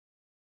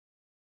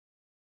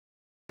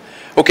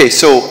Okay,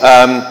 so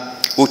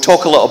we'll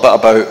talk a little bit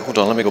about, hold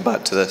on, let me go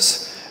back to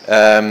this,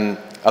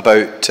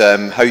 about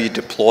how you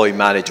deploy,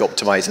 manage,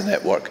 optimize a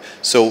network.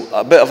 So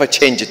a bit of a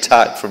change of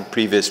tack from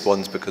previous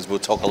ones, because we'll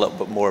talk a little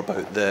bit more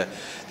about the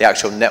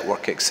actual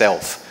network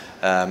itself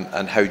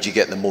and how do you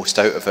get the most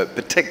out of it,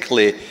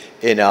 particularly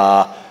in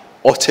a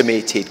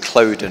automated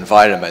cloud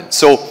environment.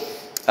 So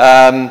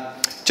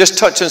just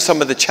touch on some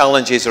of the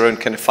challenges around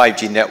kind of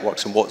 5G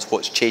networks and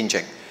what's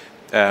changing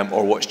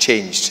or what's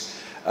changed.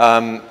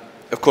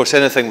 Of course,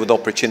 anything with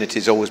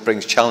opportunities always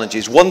brings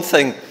challenges. One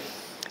thing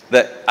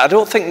that I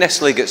don't think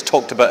necessarily gets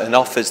talked about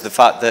enough is the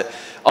fact that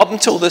up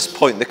until this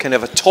point, the kind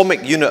of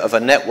atomic unit of a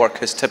network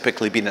has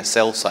typically been a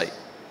cell site,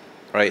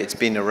 right? It's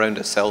been around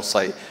a cell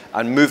site.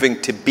 And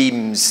moving to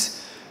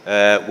beams,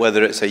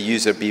 whether it's a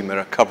user beam or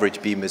a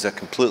coverage beam, is a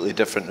completely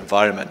different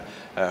environment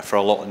for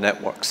a lot of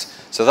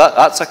networks. So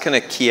that's a kind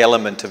of key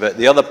element of it.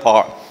 The other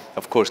part,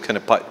 of course, kind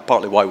of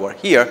partly why we're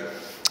here,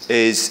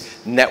 is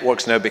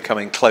networks now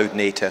becoming cloud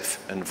native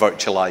and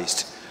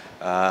virtualized,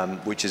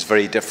 which is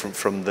very different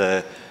from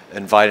the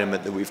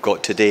environment that we've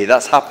got today.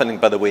 That's happening,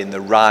 by the way, in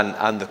the RAN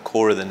and the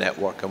core of the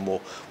network, and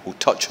we'll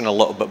touch on a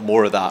little bit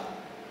more of that.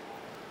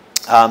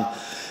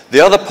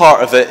 The other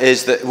part of it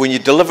is that when you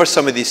deliver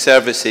some of these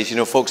services, you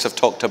know, folks have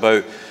talked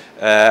about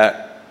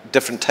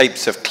different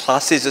types of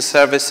classes of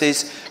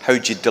services. How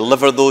do you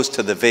deliver those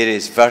to the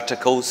various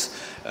verticals,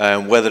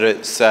 whether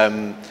it's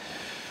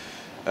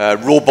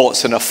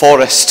robots in a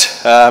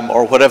forest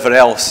or whatever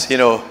else, you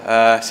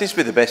know. Seems to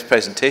be the best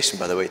presentation,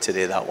 by the way,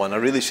 today, that one. I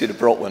really should have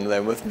brought one of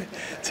them with me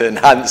to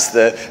enhance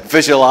the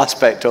visual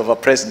aspect of a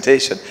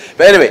presentation.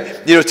 But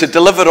anyway, you know, to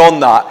deliver on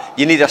that,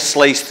 you need a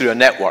slice through a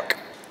network.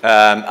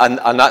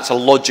 And that's a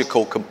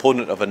logical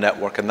component of a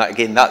network, and that,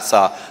 again,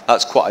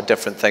 that's quite a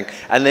different thing.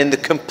 And then the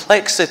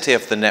complexity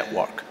of the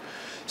network.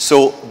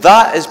 So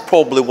that is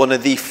probably one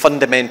of the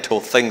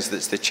fundamental things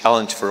that's the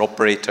challenge for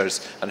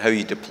operators and how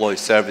you deploy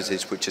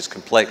services, which is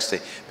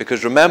complexity.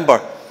 Because remember,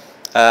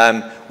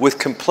 with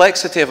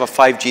complexity of a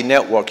 5G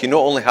network, you not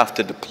only have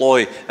to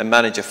deploy and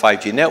manage a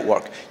 5G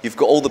network, you've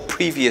got all the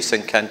previous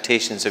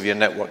incantations of your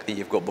network that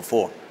you've got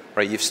before,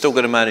 right? You've still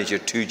got to manage your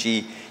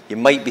 2G. You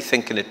might be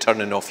thinking of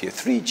turning off your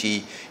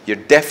 3G. You're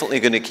definitely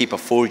going to keep a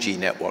 4G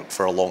network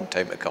for a long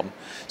time to come.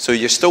 So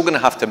you're still going to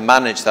have to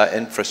manage that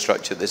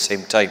infrastructure at the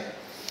same time.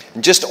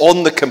 And just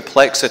on the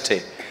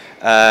complexity,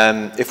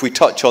 if we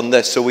touch on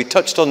this, so we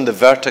touched on the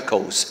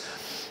verticals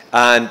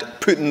and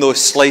putting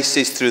those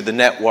slices through the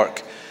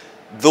network.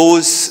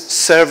 Those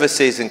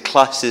services and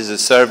classes of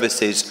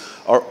services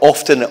are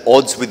often at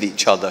odds with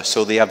each other,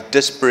 so they have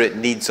disparate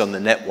needs on the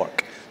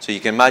network. So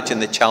you can imagine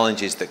the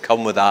challenges that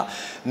come with that.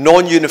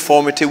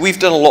 Non-uniformity, we've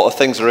done a lot of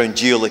things around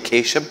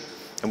geolocation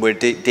and where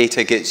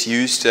data gets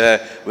used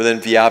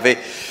within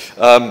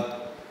VIAVI.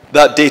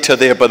 That data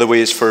there, by the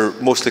way, is for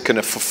mostly kind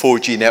of for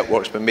 4G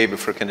networks, but maybe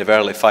for kind of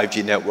early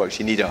 5G networks,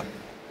 you need a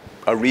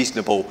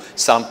reasonable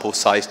sample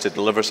size to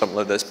deliver something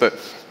like this. But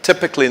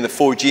typically in the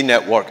 4G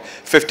network,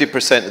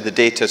 50% of the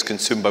data is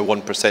consumed by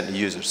 1% of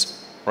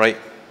users, right?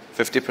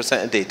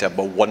 50% of data,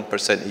 but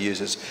 1% of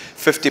users.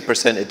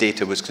 50% of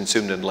data was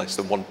consumed in less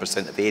than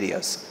 1% of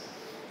areas.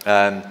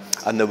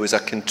 And there was a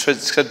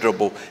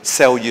considerable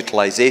cell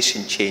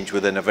utilization change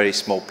within a very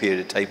small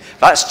period of time.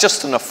 That's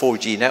just on a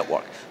 4G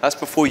network. That's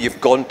before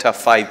you've gone to a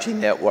 5G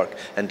network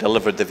and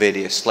delivered the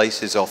various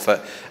slices of it.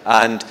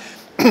 And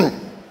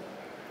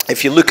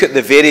if you look at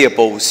the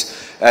variables,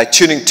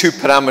 tuning 2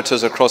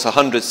 parameters across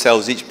 100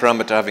 cells, each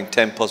parameter having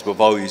 10 possible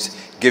values,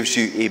 gives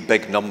you a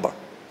big number,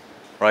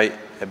 right?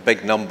 A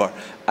big number.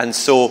 And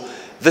so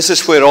this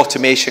is where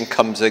automation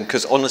comes in,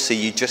 because honestly,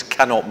 you just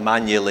cannot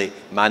manually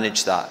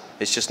manage that.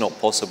 It's just not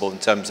possible in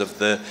terms of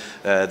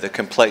the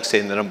complexity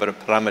and the number of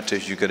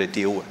parameters you've got to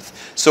deal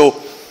with.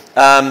 So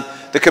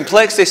the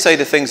complexity side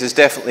of things is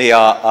definitely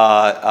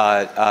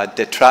a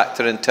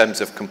detractor in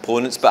terms of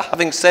components. But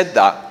having said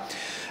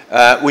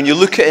that, when you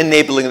look at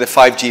enabling the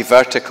 5G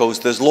verticals,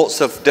 there's lots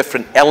of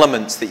different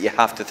elements that you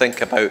have to think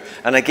about.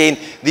 And again,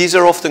 these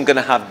are often going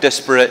to have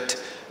disparate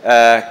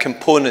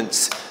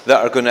components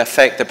that are going to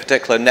affect the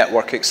particular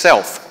network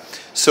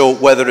itself. So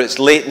whether it's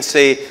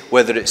latency,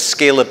 whether it's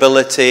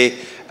scalability,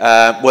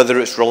 whether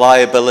it's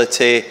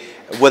reliability,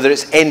 whether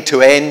it's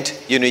end-to-end,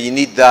 you know, you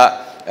need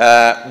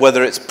that,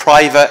 whether it's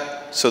private,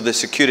 so the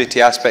security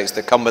aspects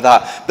that come with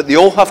that. But they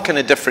all have kind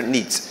of different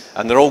needs,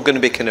 and they're all going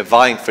to be kind of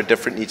vying for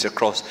different needs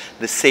across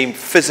the same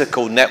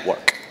physical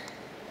network.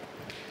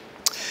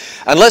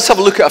 And let's have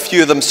a look at a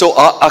few of them. So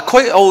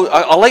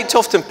I like to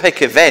often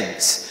pick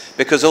events,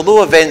 because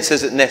although events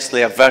isn't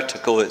necessarily a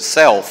vertical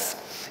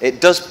itself,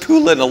 it does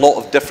pull in a lot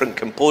of different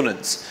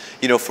components,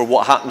 you know, for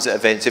what happens at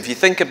events. If you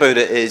think about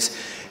it, is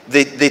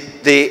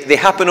they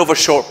happen over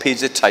short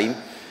periods of time.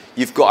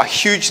 You've got a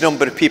huge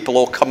number of people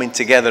all coming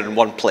together in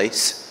one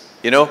place,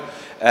 you know,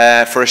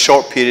 for a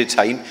short period of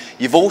time.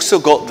 You've also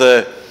got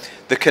the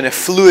kind of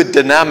fluid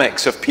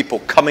dynamics of people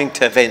coming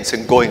to events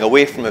and going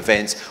away from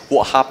events,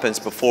 what happens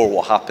before,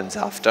 what happens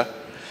after.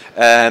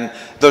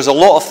 There's a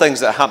lot of things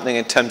that are happening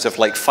in terms of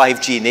like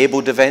 5G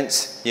enabled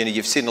events. You know,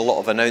 you've seen a lot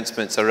of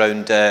announcements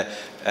around a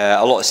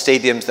lot of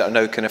stadiums that are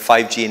now kind of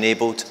 5G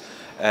enabled.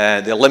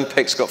 The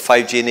Olympics got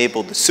 5G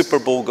enabled. The Super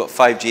Bowl got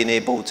 5G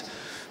enabled.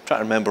 I'm trying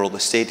to remember all the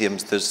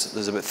stadiums.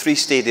 There's about 3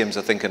 stadiums,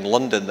 I think, in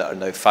London that are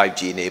now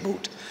 5G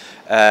enabled.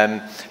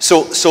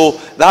 So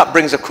that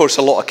brings, of course,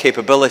 a lot of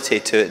capability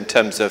to it in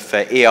terms of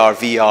AR,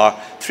 VR,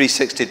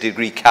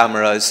 360-degree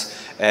cameras,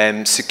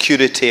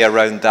 security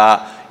around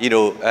that, you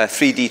know,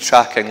 3D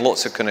tracking,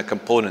 lots of kind of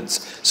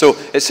components. So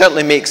it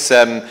certainly makes,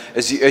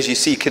 as you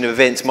see, kind of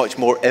events much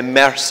more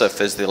immersive,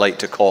 as they like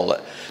to call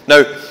it.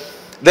 Now,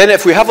 then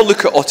if we have a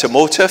look at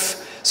automotive,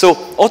 so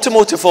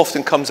automotive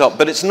often comes up,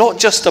 but it's not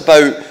just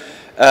about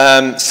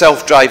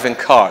self-driving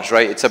cars,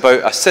 right? It's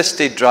about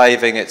assisted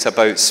driving, it's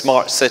about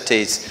smart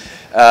cities,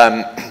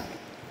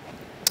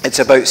 it's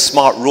about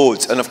smart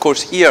roads. And of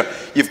course here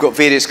you've got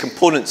various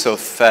components of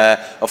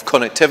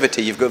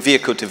connectivity. You've got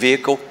vehicle to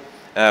vehicle,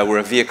 where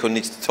a vehicle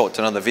needs to talk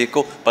to another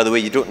vehicle. By the way,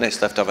 you don't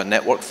necessarily have to have a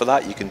network for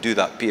that. You can do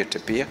that peer to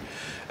peer.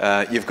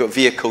 You've got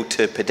vehicle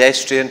to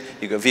pedestrian,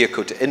 you've got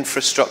vehicle to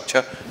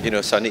infrastructure, you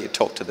know, so I need to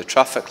talk to the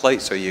traffic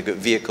lights, or you've got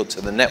vehicle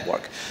to the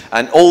network.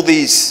 And all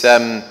these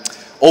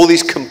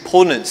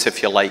components,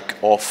 if you like,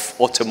 of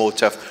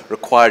automotive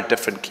require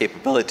different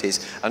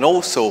capabilities. And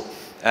also,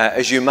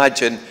 as you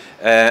imagine,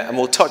 and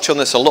we'll touch on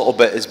this a little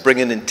bit, is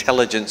bringing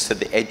intelligence to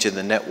the edge of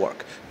the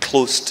network,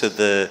 close to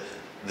the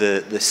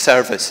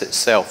service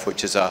itself,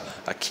 which is a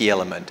key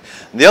element.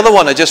 And the other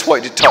one I just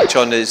wanted to touch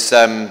on is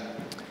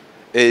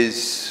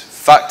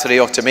factory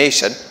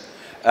automation.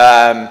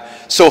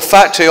 So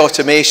factory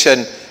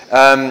automation,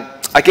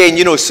 again,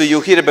 you know, so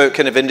you'll hear about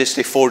kind of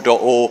Industry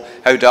 4.0,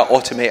 how to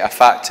automate a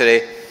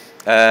factory.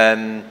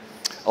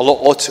 A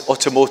lot of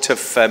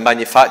automotive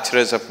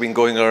manufacturers have been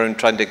going around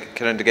trying to get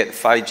the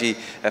 5G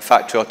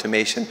factory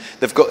automation.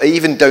 They've got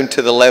even down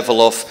to the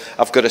level of,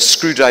 I've got a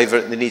screwdriver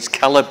that needs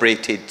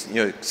calibrated,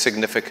 you know,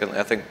 significantly.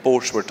 I think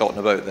Bosch were talking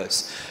about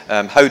this.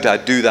 How do I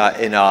do that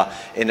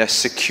in a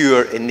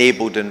secure,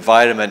 enabled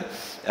environment?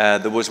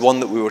 There was one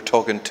that we were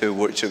talking to,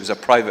 which it was a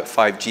private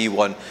 5G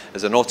one,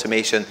 as an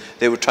automation.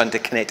 They were trying to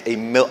connect a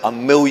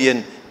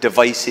million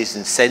devices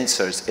and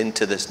sensors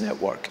into this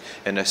network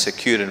in a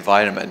secure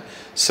environment.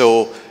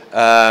 So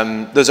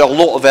there's a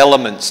lot of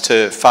elements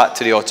to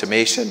factory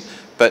automation,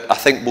 but I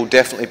think will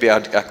definitely be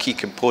a key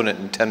component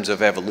in terms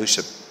of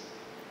evolution.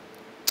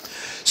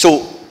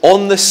 So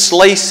on the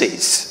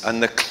slices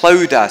and the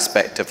cloud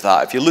aspect of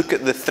that, if you look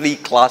at the 3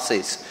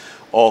 classes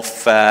of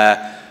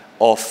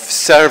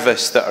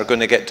service that are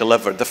going to get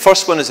delivered, the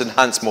first one is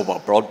enhanced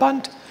mobile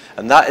broadband,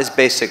 and that is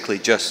basically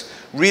just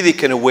really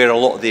kind of where a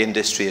lot of the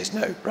industry is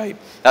now, right?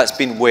 That's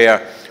been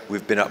where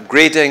we've been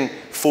upgrading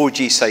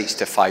 4G sites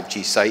to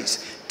 5G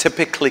sites,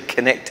 typically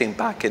connecting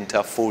back into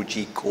a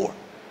 4G core,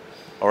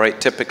 all right?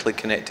 Typically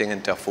connecting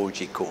into a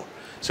 4G core.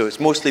 So it's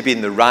mostly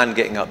been the RAN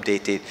getting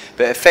updated,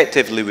 but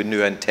effectively with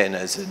new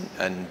antennas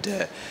and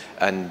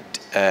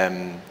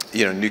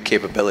you know, new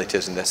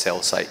capabilities in the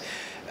cell site.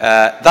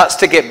 That's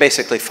to get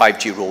basically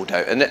 5G rolled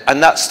out,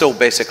 and that's still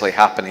basically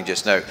happening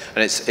just now.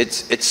 And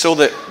it's so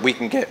that we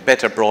can get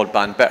better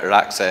broadband, better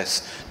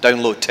access,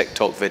 download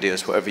TikTok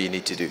videos, whatever you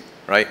need to do,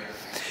 right?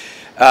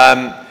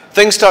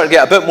 Things start to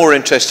get a bit more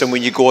interesting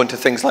when you go into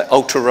things like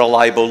ultra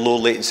reliable, low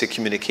latency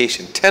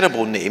communication.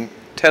 Terrible name,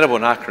 terrible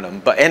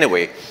acronym, but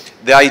anyway,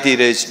 the idea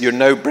is you're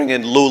now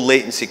bringing low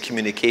latency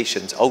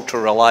communications,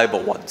 ultra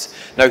reliable ones.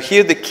 Now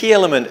here the key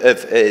element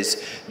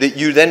is that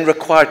you're then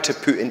required to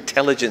put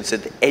intelligence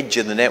at the edge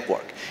of the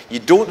network. You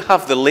don't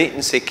have the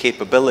latency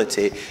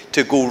capability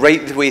to go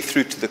right the way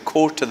through to the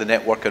core to the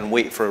network and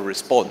wait for a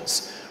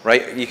response,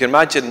 right? You can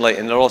imagine, like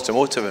in an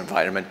automotive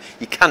environment,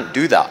 you can't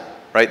do that,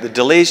 right? The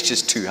delay is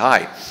just too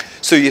high.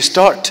 So you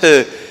start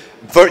to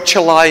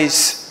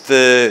virtualize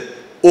the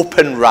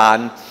open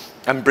RAN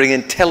and bring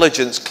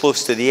intelligence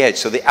close to the edge.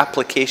 So the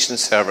application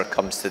server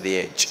comes to the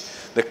edge.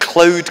 The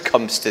cloud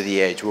comes to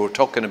the edge. We were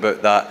talking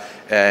about that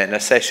in a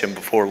session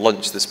before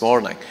lunch this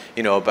morning,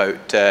 you know,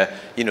 about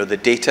you know, the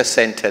data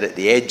center at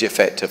the edge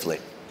effectively.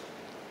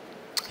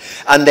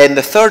 And then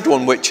the third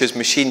one, which is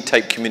machine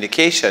type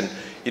communication,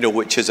 you know,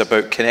 which is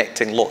about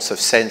connecting lots of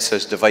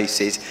sensors,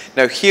 devices.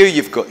 Now here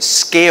you've got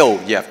scale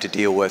you have to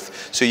deal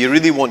with. So you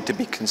really want to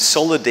be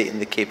consolidating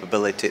the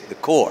capability at the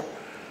core,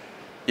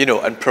 you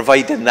know, and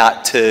providing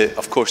that to,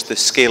 of course, the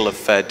scale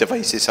of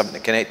devices having to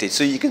connect it.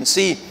 So you can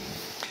see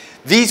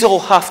these all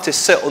have to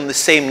sit on the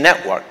same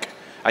network,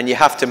 and you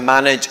have to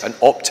manage and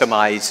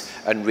optimize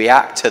and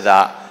react to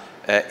that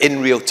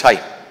in real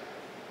time.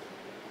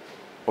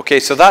 Okay,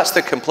 so that's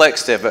the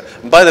complexity of it.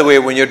 And by the way,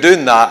 when you're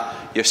doing that,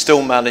 you're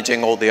still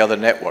managing all the other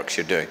networks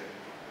you're doing.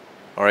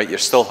 All right, you're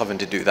still having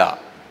to do that.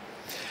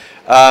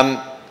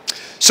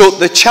 So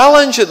the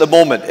challenge at the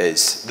moment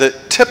is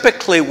that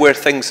typically where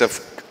things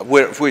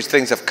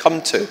have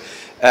come to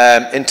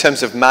in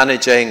terms of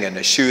managing and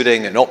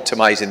assuring and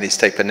optimizing these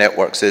type of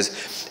networks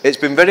is it's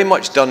been very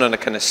much done on a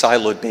kind of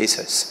siloed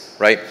basis,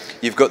 right?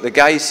 You've got the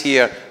guys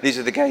here, these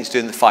are the guys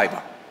doing the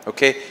fiber,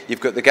 okay?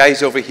 You've got the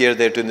guys over here,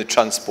 they're doing the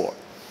transport.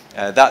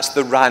 That's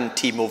the RAN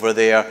team over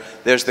there.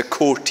 There's the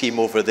core team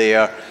over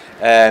there.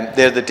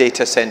 They're the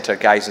data center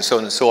guys, and so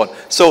on and so on.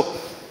 So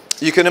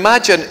you can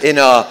imagine in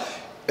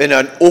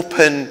an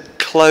open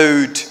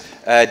cloud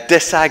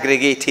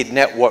disaggregated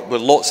network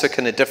with lots of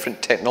kind of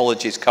different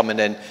technologies coming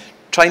in,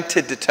 trying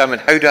to determine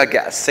how do I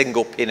get a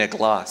single pane of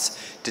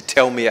glass to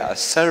tell me at a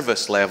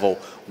service level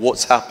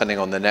what's happening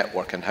on the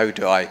network, and how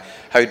do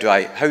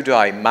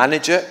I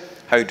manage it,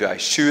 how do I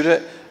assure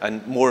it,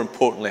 and more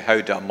importantly,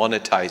 how do I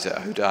monetize it,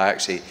 how do I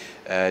actually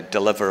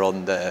deliver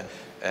on the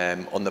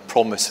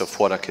promise of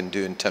what I can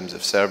do in terms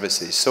of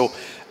services. So,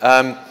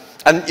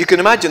 and you can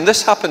imagine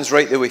this happens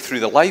right the way through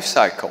the life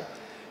cycle.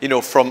 You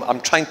know, from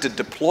I'm trying to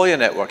deploy a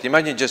network,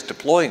 imagine just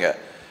deploying it.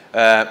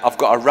 I've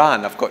got a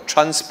RAN, I've got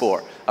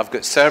transport, I've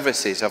got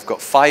services, I've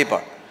got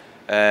fiber,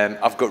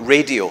 I've got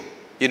radio,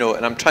 you know,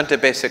 and I'm trying to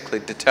basically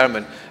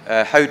determine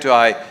how do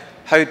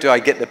I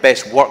get the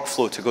best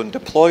workflow to go and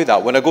deploy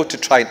that. When I go to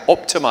try and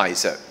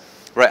optimize it,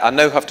 right, I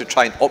now have to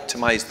try and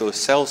optimize those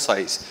cell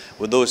sites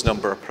with those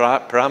number of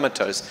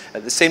parameters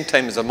at the same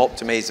time as I'm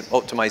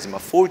optimizing my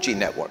 4G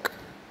network.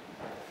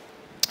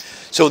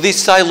 So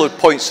these siloed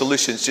point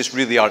solutions just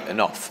really aren't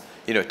enough,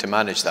 you know, to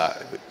manage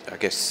that. I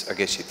guess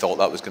you thought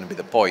that was going to be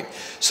the point.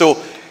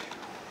 So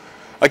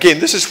again,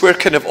 this is where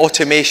kind of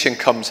automation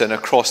comes in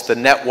across the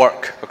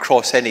network,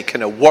 across any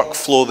kind of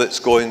workflow that's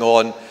going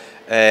on,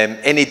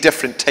 any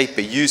different type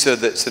of user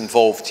that's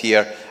involved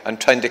here, and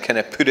trying to kind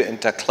of put it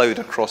into a cloud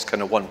across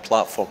kind of one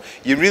platform.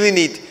 You really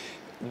need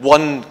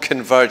one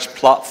converged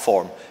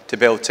platform to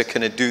be able to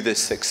kind of do this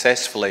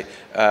successfully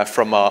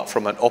from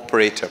an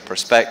operator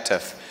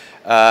perspective.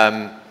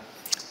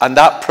 And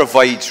that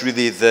provides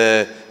really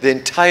the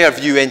entire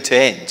view end to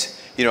end,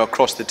 you know,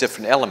 across the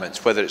different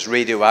elements, whether it's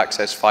radio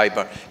access,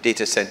 fiber,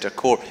 data center,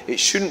 core. It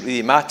shouldn't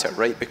really matter,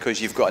 right,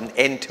 because you've got an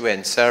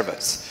end-to-end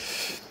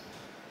service.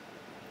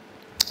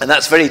 And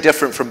that's very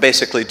different from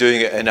basically doing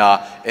it in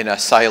a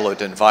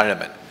siloed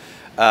environment.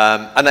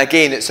 And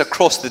again, it's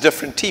across the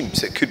different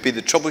teams. It could be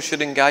the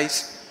troubleshooting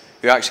guys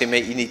who actually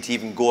you need to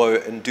even go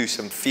out and do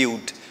some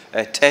field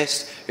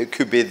tests. It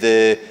could be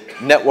the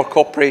network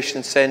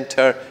operations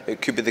center.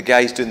 It could be the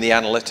guys doing the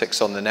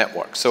analytics on the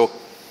network. So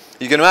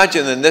you can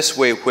imagine in this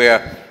way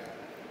where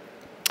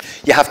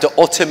you have to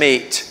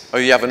automate, or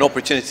you have an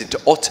opportunity to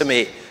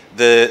automate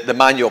the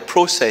manual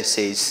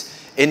processes,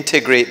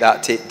 integrate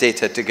that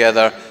data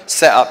together,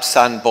 set up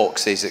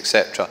sandboxes,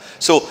 etc.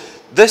 So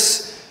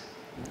this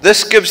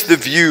gives the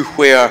view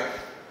where,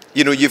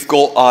 you know, you've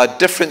got a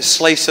different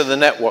slice of the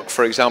network,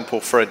 for example,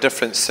 for a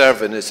different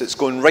service. It's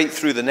going right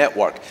through the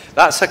network.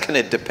 That's a kind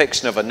of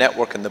depiction of a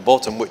network in the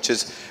bottom, which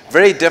is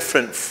very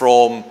different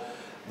from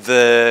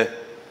the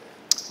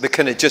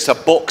kind of just a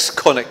box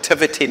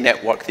connectivity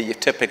network that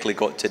you've typically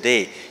got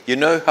today. You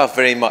now have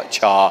very much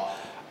a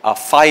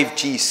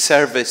 5G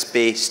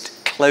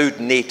service-based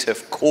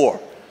cloud-native core.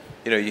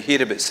 You know, you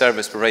hear about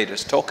service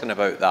providers talking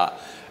about that,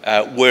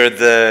 where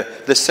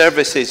the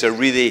services are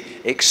really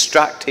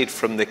extracted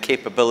from the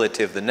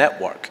capability of the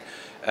network,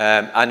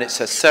 and it's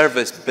a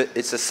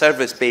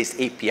service-based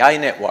API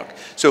network.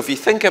 So if you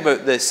think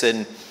about this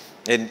in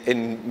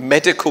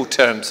medical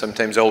terms,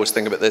 sometimes I always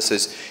think about this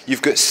as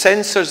you've got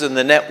sensors in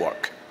the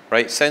network,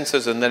 right?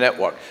 Sensors in the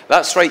network.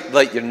 That's right,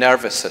 like your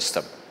nervous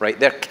system, right?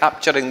 They're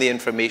capturing the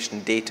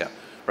information data,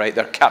 right?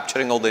 They're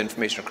capturing all the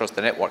information across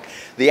the network.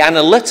 The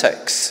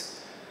analytics,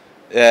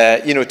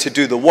 you know, to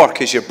do the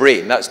work is your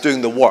brain. That's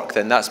doing the work,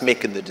 then that's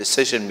making the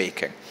decision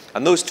making.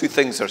 And those two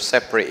things are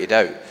separated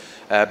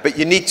out. But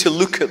you need to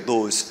look at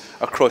those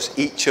across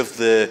each of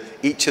the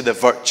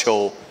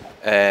virtual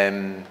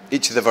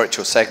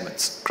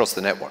segments across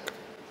the network.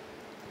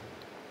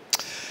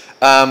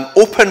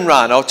 Open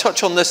RAN, I'll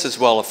touch on this as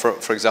well,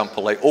 for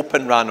example, like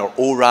Open RAN or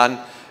ORAN.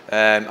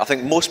 I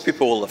think most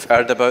people will have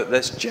heard about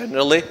this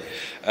generally.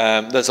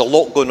 There's a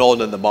lot going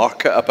on in the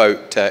market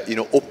about you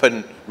know,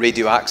 open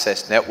radio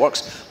access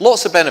networks.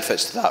 Lots of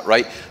benefits to that,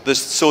 right?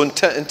 So in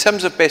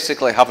terms of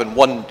basically having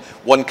one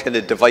kind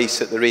of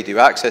device at the radio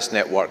access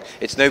network,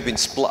 it's now been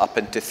split up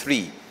into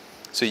three.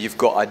 So you've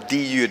got a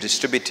DU, a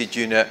distributed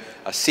unit,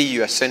 a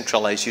CU, a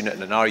centralized unit,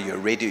 and an RU, a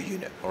radio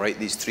unit, all right?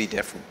 These three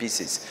different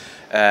pieces.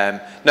 Now,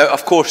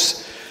 of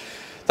course,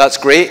 that's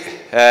great.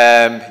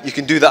 You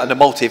can do that in a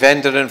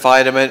multi-vendor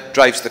environment,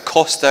 drives the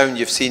cost down.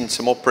 You've seen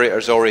some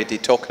operators already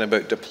talking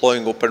about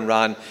deploying Open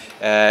RAN.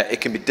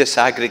 It can be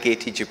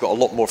disaggregated. You've got a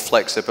lot more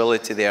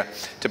flexibility there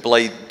to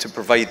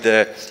provide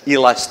the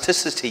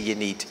elasticity you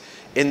need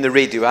in the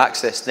radio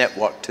access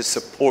network to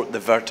support the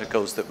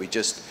verticals that we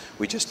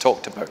just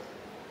talked about.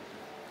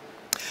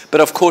 But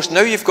of course,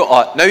 now you've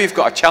got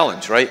a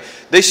challenge, right?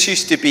 This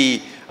used to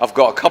be, I've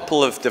got a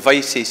couple of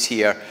devices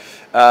here,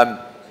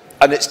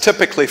 and it's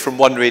typically from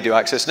one radio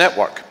access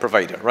network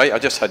provider, right? I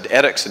just had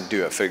Ericsson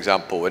do it, for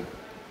example, and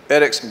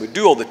Ericsson would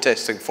do all the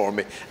testing for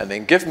me and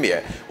then give me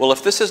it. Well,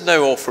 if this is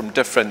now all from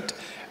different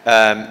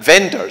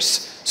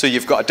vendors, so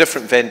you've got a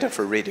different vendor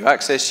for radio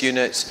access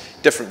units,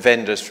 different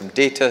vendors from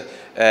data,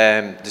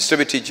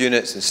 distributed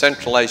units and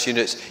centralized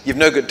units, you've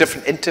now got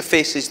different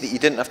interfaces that you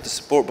didn't have to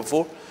support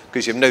before,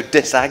 because you've now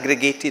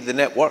disaggregated the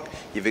network,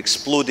 you've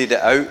exploded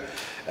it out.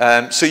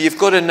 So you've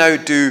got to now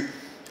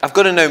I've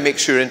got to now make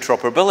sure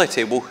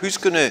interoperability, well, who's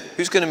going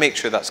to make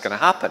sure that's going to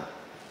happen?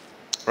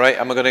 Right,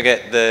 am I going to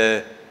get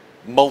the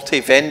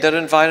multi-vendor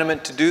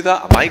environment to do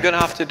that? Am I going to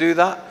have to do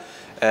that?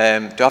 Do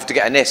I have to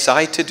get an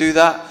SI to do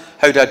that?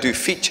 How do I do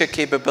feature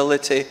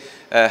capability?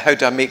 How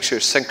do I make sure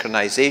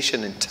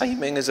synchronization and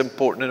timing is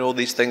important in all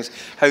these things?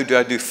 How do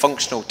I do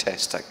functional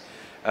testing?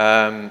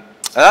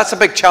 That's a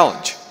big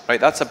challenge, right?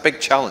 That's a big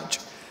challenge.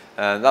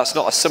 That's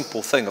not a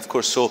simple thing, of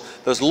course. So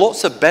there's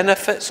lots of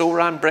benefits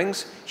O-RAN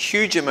brings,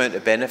 huge amount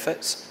of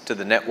benefits to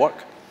the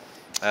network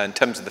in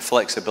terms of the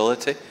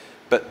flexibility.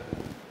 But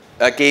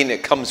again,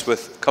 it comes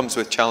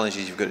with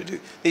challenges you've got to do.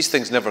 These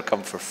things never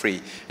come for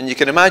free. And you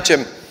can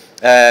imagine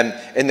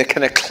in the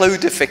kind of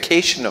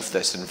cloudification of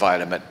this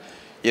environment,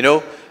 you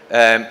know,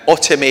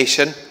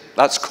 automation,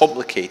 that's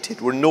complicated.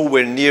 We're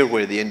nowhere near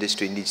where the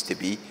industry needs to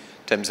be in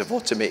terms of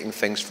automating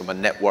things from a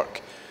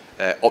network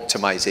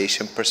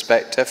optimization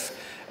perspective.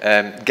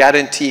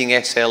 Guaranteeing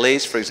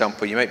SLAs, for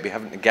example, you might be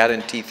having to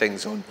guarantee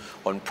things on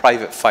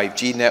private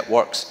 5G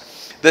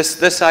networks.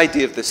 This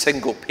idea of the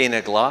single pane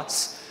of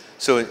glass,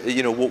 so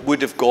you know what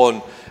would have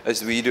gone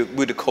as we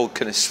would have called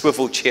kind of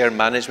swivel chair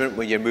management,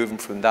 where you're moving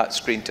from that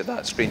screen to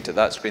that screen to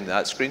that screen to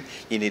that screen.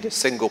 You need a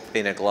single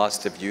pane of glass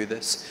to view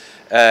this.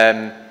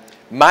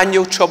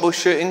 Manual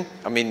troubleshooting,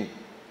 I mean,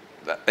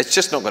 it's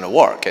just not going to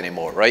work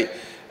anymore, right?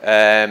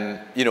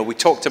 You know, we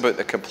talked about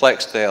the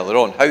complexity earlier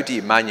on. How do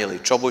you manually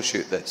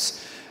troubleshoot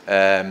this?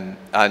 And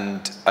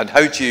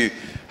how do you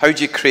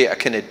create a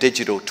kind of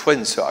digital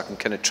twin so I can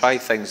kind of try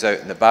things out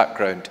in the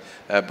background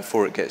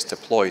before it gets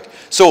deployed?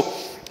 So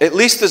at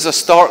least there's a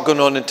start going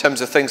on in terms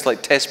of things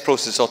like test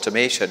process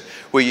automation,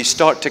 where you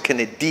start to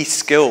kind of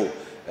de-skill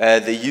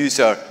the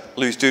user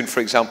who's doing, for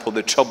example,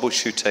 the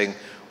troubleshooting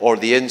or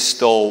the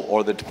install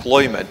or the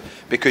deployment,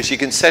 because you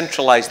can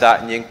centralize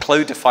that and you can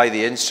cloudify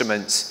the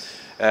instruments.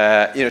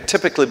 You know,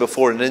 typically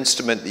before, an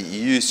instrument that you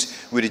use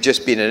would have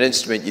just been an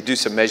instrument, you do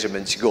some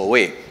measurements, you go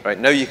away, right?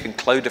 Now you can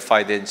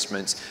cloudify the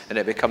instruments and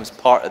it becomes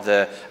part of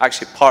the,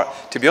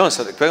 to be honest,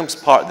 it becomes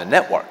part of the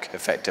network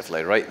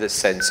effectively, right, this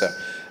sensor.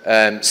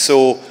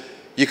 So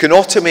you can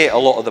automate a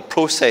lot of the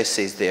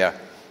processes there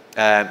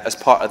as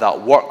part of that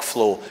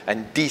workflow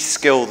and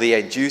de-skill the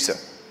end user.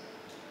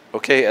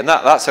 Okay, and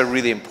that's a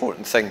really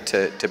important thing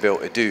to be able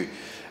to do.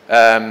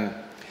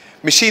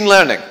 Machine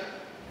learning.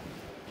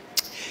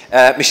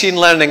 Machine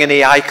learning and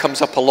AI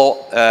comes up a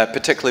lot,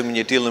 particularly when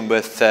you're dealing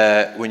with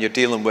the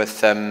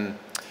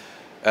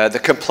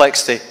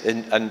complexity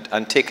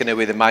and taking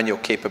away the manual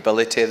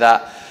capability of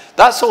that.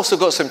 That's also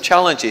got some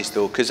challenges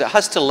though, because it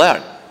has to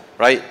learn,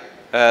 right?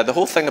 The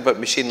whole thing about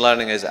machine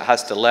learning is it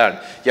has to learn.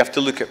 You have to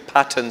look at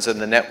patterns in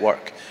the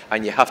network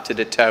and you have to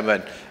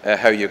determine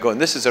how you're going.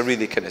 This is a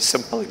really kind of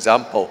simple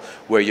example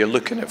where you're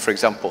looking at, for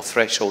example,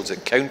 thresholds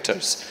and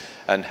counters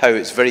and how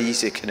it's very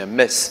easy to kind of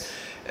miss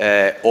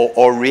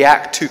or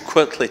react too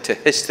quickly to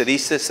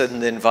hysteresis in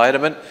the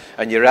environment,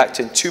 and you're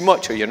reacting too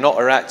much or you're not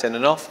reacting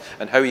enough,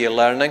 and how you're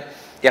learning.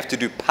 You have to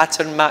do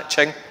pattern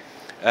matching.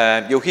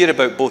 You'll hear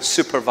about both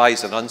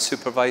supervised and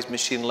unsupervised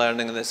machine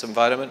learning in this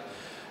environment.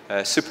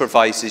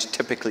 Supervised is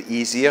typically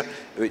easier.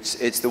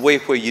 It's the way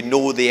where you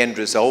know the end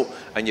result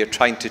and you're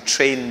trying to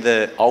train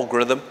the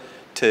algorithm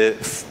to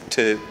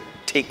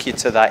take you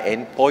to that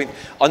end point.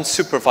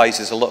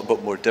 Unsupervised is a little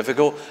bit more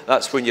difficult.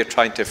 That's when you're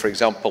trying to, for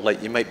example,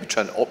 like you might be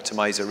trying to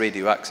optimize a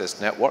radio access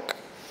network,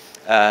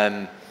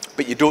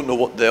 but you don't know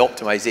what the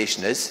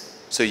optimization is.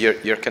 So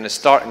you're kind of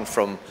starting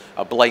from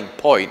a blind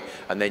point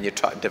and then you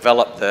try to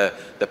develop the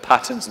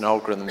patterns and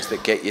algorithms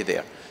that get you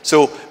there.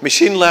 So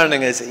machine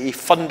learning is a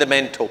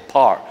fundamental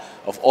part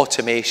of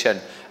automation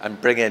and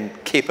bringing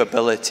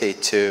capability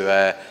to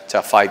a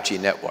 5G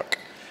network.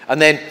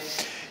 And then,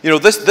 you know,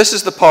 this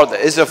is the part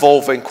that is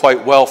evolving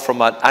quite well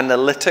from an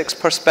analytics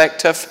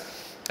perspective.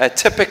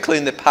 Typically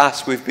in the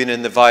past, we've been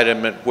in the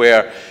environment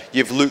where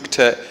you've looked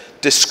at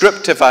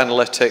descriptive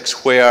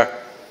analytics, where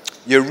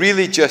you're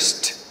really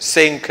just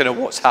saying kind of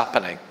what's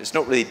happening. It's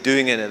not really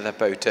doing anything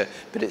about it,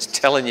 but it's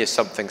telling you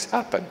something's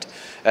happened.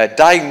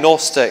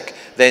 Diagnostic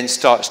then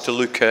starts to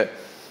look at,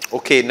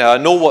 okay, now I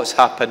know what's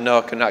happened, now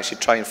I can actually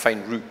try and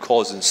find root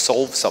cause and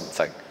solve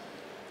something,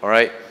 all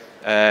right?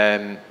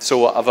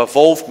 So I've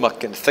evolved my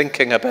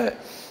thinking a bit,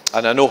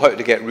 and I know how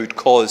to get root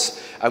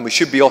cause, and we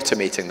should be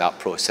automating that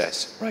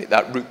process, right?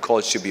 That root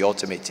cause should be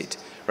automated,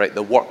 right?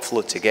 The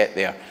workflow to get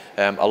there,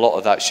 a lot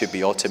of that should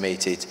be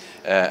automated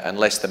and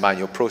less the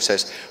manual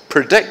process.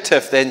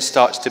 Predictive then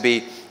starts to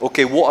be,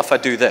 okay, what if I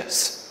do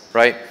this,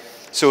 right?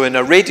 So in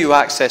a radio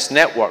access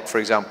network, for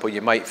example,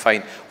 you might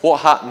find,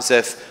 what happens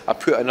if I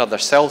put another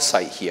cell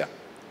site here,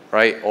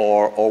 right?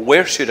 Or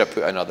where should I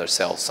put another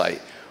cell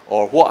site?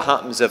 Or what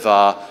happens if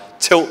I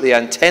tilt the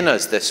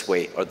antennas this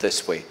way or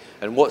this way?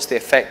 And what's the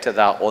effect of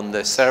that on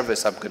the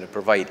service I'm going to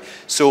provide?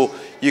 So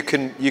you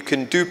can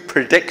do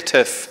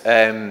predictive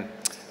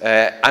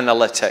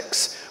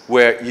analytics,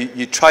 where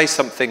you try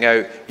something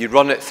out, you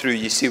run it through,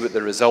 you see what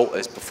the result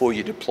is before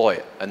you deploy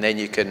it, and then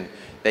you can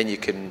then you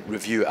can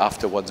review it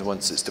afterwards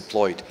once it's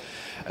deployed.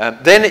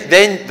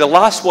 Then the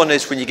last one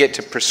is when you get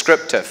to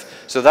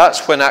prescriptive. So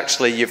that's when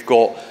actually you've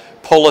got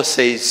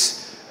policies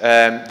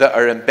that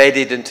are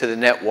embedded into the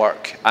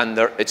network, and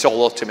it's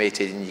all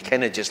automated, and you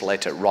kind of just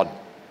let it run.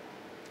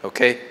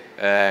 Okay?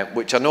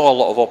 Which I know a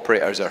lot of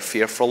operators are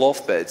fearful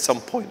of, but at some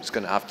point it's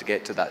going to have to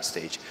get to that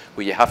stage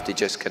where you have to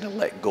just kind of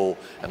let go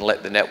and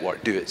let the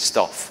network do its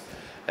stuff.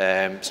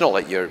 It's not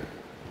like you're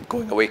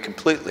going away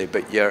completely,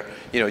 but you're,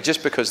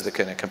 just because of the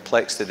kind of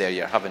complexity there,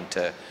 you're having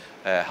to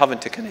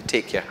kind of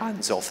take your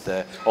hands off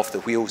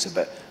the wheels a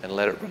bit and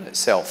let it run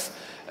itself.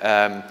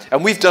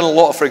 And we've done a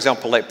lot of, for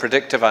example, like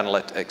predictive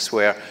analytics,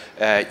 where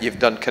you've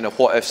done kind of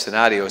what-if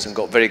scenarios and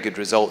got very good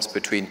results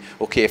between,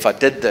 okay, if I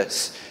did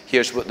this,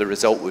 here's what the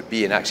result would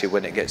be, and actually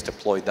when it gets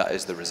deployed, that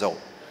is the result.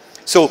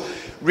 So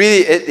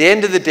really, at the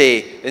end of the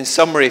day, in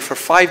summary, for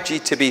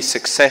 5G to be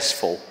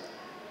successful,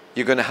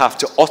 you're going to have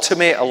to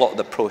automate a lot of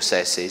the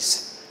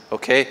processes,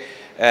 okay?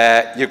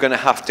 You're going to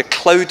have to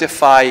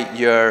cloudify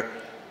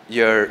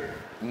your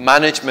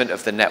management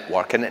of the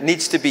network, and it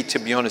needs to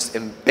be honest,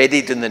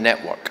 embedded in the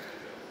network.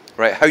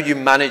 Right, how you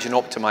manage an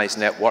optimized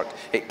network,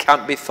 it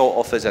can't be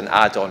thought of as an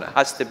add-on. It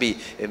has to be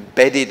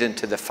embedded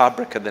into the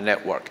fabric of the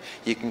network.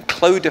 You can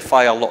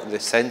cloudify a lot of the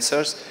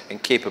sensors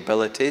and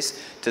capabilities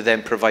to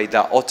then provide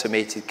that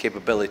automated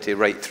capability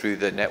right through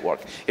the network.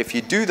 If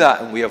you do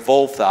that and we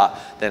evolve that,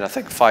 then I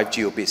think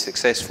 5G will be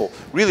successful,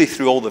 really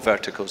through all the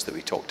verticals that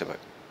we talked about.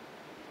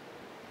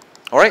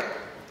 All right,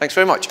 thanks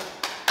very much.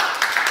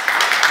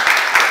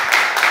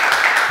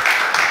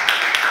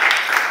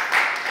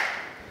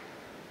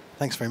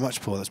 Thanks very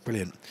much, Paul. That's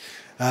brilliant.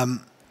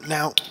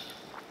 Now,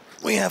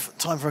 we have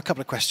time for a couple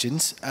of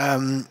questions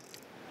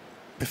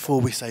before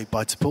we say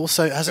bye to Paul.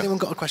 So, has anyone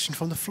got a question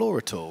from the floor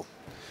at all?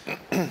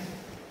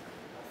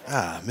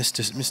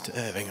 Mr.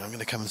 Irving, I'm going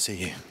to come and see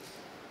you.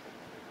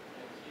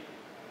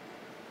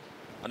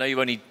 I know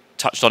you only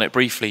touched on it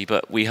briefly,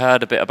 but we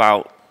heard a bit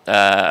about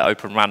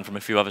Open RAN from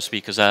a few other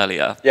speakers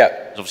earlier. Yeah.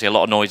 There's obviously a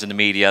lot of noise in the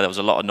media. There was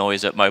a lot of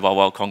noise at Mobile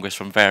World Congress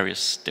from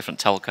various different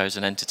telcos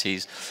and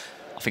entities.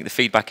 I think the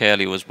feedback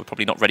earlier was we're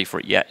probably not ready for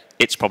it yet.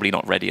 It's probably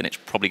not ready, and it's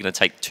probably going to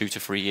take 2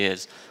 to 3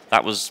 years.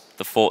 That was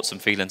the thoughts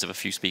and feelings of a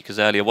few speakers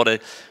earlier. What are,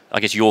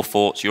 I guess, your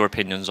thoughts, your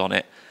opinions on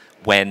it?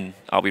 When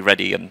are we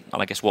ready? And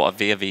I guess what are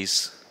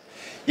VIAVI's?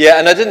 Yeah,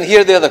 and I didn't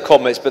hear the other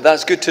comments, but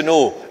that's good to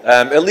know.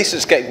 At least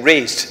it's getting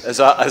raised as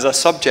a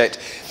subject.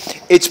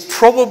 It's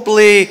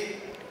probably,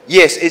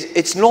 yes,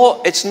 it's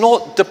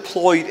not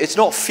deployed, it's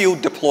not field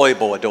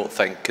deployable, I don't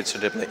think,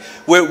 considerably.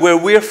 Where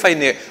we're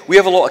finding it, we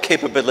have a lot of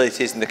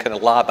capabilities in the kind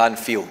of lab and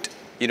field,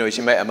 as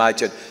you might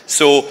imagine.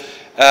 So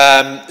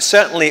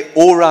certainly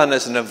ORAN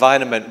as an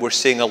environment, we're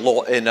seeing a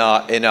lot in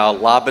a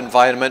lab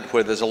environment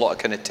where there's a lot of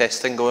kind of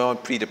testing going on,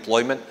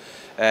 pre-deployment.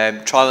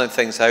 Trialing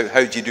things out.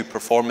 How do you do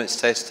performance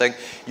testing?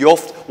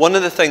 One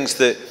of the things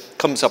that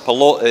comes up a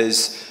lot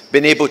is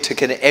being able to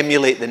kind of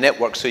emulate the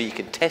network so you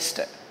can test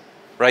it,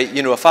 right?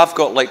 If I've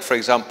got, like, for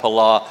example,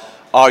 a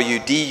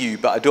RU-DU,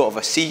 but I don't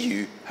have a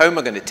CU, how am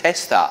I going to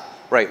test that?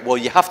 Right, well,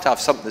 you have to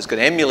have something that's going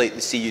to emulate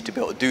the CU to be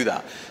able to do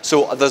that.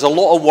 So there's a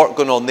lot of work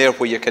going on there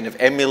where you're kind of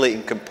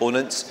emulating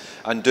components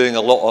and doing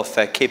a lot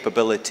of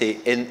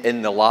capability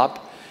in the lab.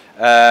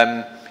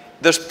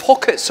 There's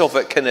pockets of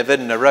it kind of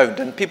in and around,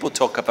 and people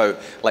talk about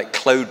like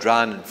Cloud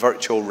RAN and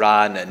Virtual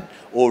RAN and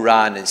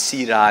ORAN and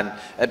CRAN.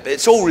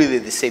 It's all really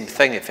the same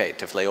thing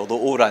effectively, although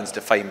ORAN's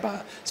defined by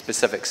a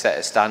specific set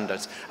of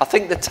standards. I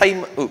think the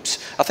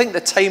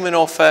timing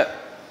of it,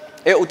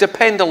 it'll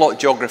depend a lot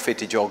geography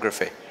to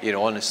geography,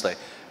 honestly.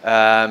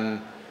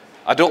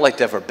 I don't like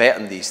to ever bet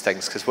on these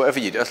things, because whatever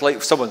you do, it's like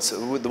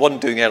the one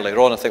doing earlier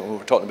on, I think when we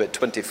were talking about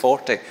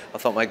 2040, I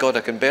thought, my God, I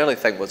can barely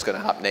think what's going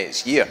to happen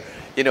next year,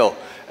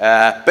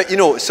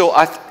 so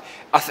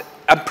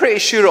I'm pretty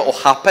sure it'll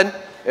happen,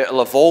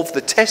 it'll evolve.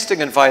 The testing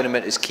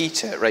environment is key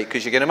to it, right?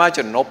 Because you can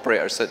imagine an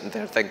operator sitting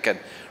there thinking,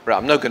 right,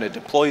 I'm not going to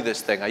deploy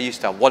this thing. I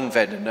used to have one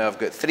vendor, now I've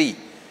got 3,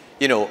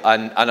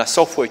 and a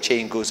software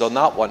chain goes on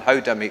that one. How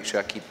do I make sure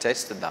I keep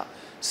testing that?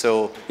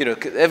 So,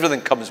 everything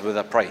comes with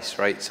a price,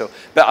 right? So,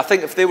 but I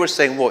think if they were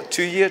saying, what,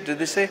 2 years, did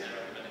they say?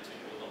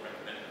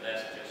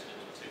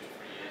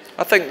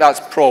 I think that's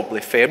probably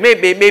fair.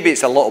 Maybe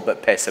it's a little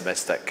bit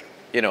pessimistic,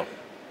 All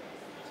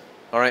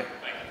right?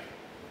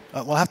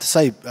 Well, I have to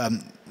say,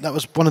 that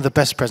was one of the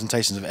best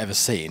presentations I've ever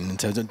seen. In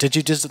terms of, did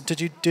you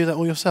do that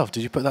all yourself?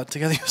 Did you put that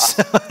together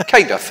yourself?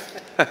 Kind of.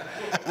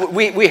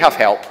 we have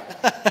help.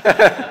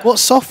 What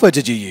software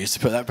did you use to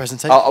put that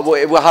presentation?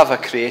 We'll have a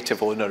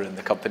creative owner in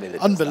the company that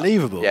does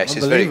Unbelievable. that. Yeah,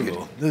 she's very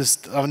good.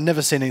 I've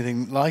never seen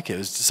anything like it. It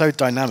was so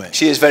dynamic.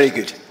 She is very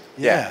good.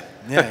 Yeah.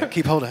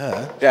 Keep hold of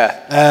her.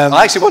 Yeah.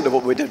 I actually wonder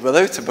what we did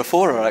without her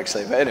before her,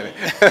 actually, but anyway.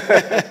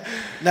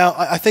 Now,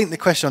 I think the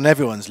question on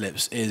everyone's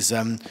lips is,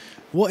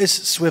 what is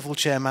swivel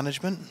chair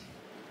management?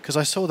 Because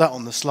I saw that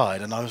on the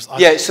slide, and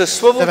so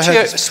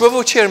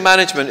swivel chair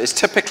management is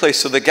typically,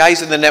 so the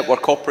guy's in the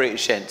network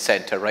operations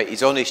center, right?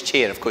 He's on his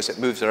chair, of course it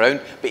moves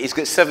around, but he's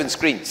got 7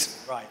 screens,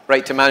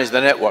 right, to manage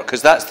the network,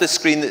 because that's the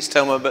screen that's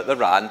telling him about the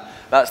RAN,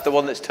 That's the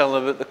one that's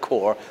telling about the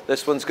core.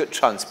 This one's got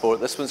transport.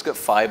 This one's got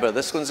fibre.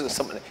 This one's got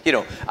something, you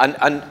know.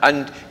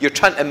 And you're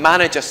trying to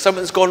manage if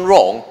something's gone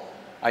wrong,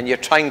 and you're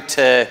trying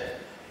to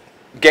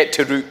get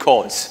to root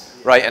cause,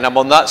 right? And I'm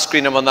on that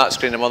screen, I'm on that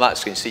screen, I'm on that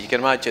screen. So you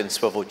can imagine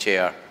swivel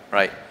chair,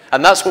 right?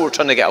 And that's what we're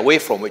trying to get away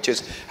from, which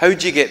is how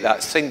do you get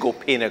that single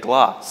pane of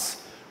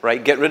glass,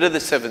 right? Get rid of the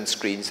 7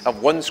 screens,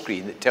 have one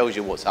screen that tells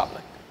you what's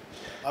happening.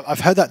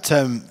 I've heard that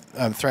term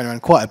thrown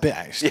around quite a bit,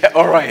 actually. Yeah,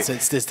 all right. So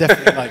it's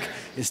definitely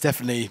it's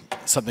definitely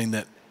something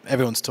that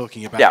everyone's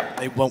talking about.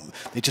 Yeah.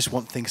 They just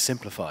want things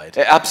simplified.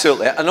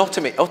 Absolutely, and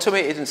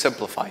automated and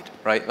simplified,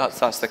 right?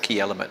 That's the key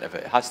element of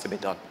it. It has to be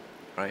done,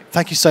 right?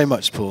 Thank you so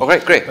much, Paul. All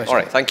right, great. All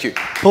right, thank you.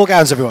 Paul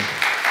Gowans, everyone.